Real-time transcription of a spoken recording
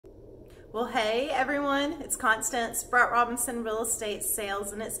Well, hey everyone, it's Constance, Brett Robinson Real Estate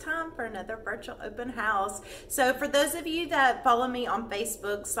Sales, and it's time for another virtual open house. So for those of you that follow me on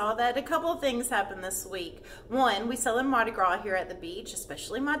Facebook, saw that a couple of things happened this week. One, we celebrate Mardi Gras here at the beach,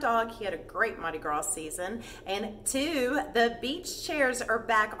 especially my dog. He had a great Mardi Gras season. And two, the beach chairs are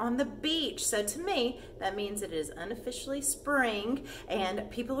back on the beach. So to me, that means it is unofficially spring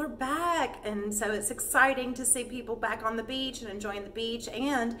and people are back. And so it's exciting to see people back on the beach and enjoying the beach,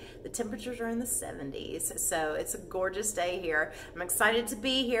 and the temperatures are in the 70s. So it's a gorgeous day here. I'm excited to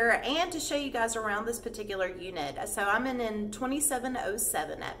be here and to show you guys around this particular unit. So I'm in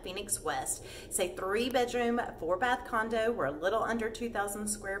 2707 at Phoenix West. It's a 3-bedroom, 4-bath condo. We're a little under 2,000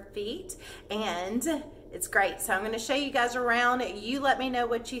 square feet, and it's great. So I'm going to show you guys around. You let me know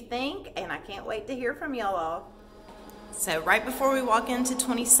what you think, and I can't wait to hear from y'all all. So right before we walk into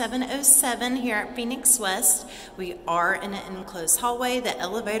 2707 here at Phoenix West, we are in an enclosed hallway. The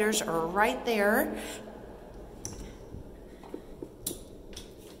elevators are right there.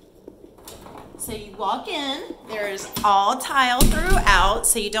 So you walk in, there's all tile throughout,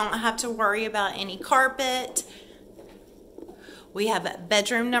 so you don't have to worry about any carpet. We have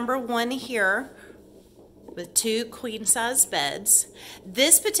bedroom number 1 here with 2 queen-size beds.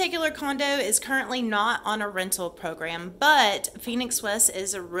 This particular condo is currently not on a rental program, but Phoenix West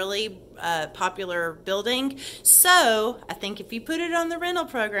is a really popular building, so I think if you put it on the rental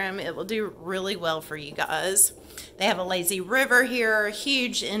program, it will do really well for you guys. They have a lazy river here, a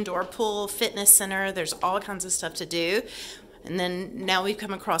huge indoor pool, fitness center. There's all kinds of stuff to do. And then now we've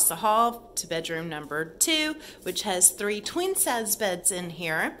come across the hall to bedroom number 2, which has 3 twin-size beds in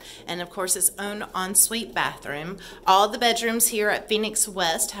here, and of course its own ensuite bathroom. All the bedrooms here at Phoenix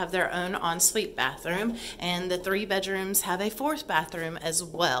West have their own ensuite bathroom, and the 3 bedrooms have a 4th bathroom as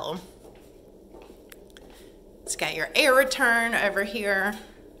well. It's got your air return over here.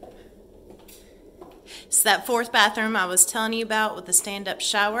 It's that 4th bathroom I was telling you about with the stand-up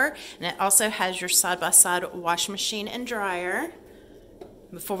shower, and it also has your side-by-side wash machine and dryer.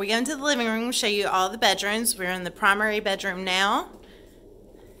 Before we go into the living room, we'll show you all the bedrooms. We're in the primary bedroom now.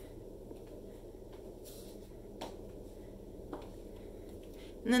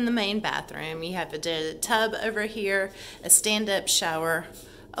 And then the main bathroom. You have a tub over here, a stand-up shower,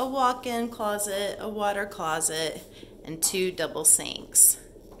 a walk-in closet, a water closet, and 2 double sinks.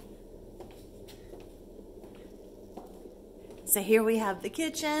 So here we have the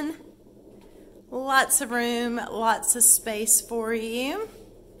kitchen. Lots of room, lots of space for you.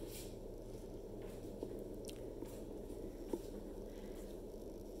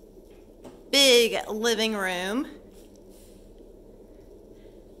 Big living room.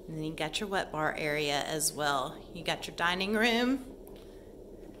 And then you got your wet bar area as well. You got your dining room.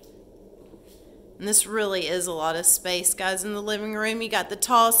 And this really is a lot of space, guys, in the living room. You got the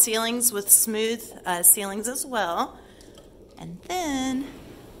tall ceilings with smooth ceilings as well. And then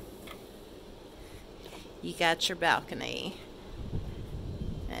you got your balcony.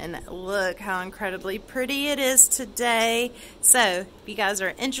 And look how incredibly pretty it is today. So if you guys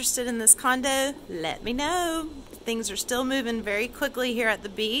are interested in this condo, let me know. Things are still moving very quickly here at the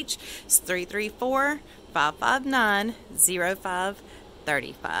beach. It's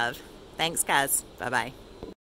 334-559-0535. Thanks, guys. Bye-bye.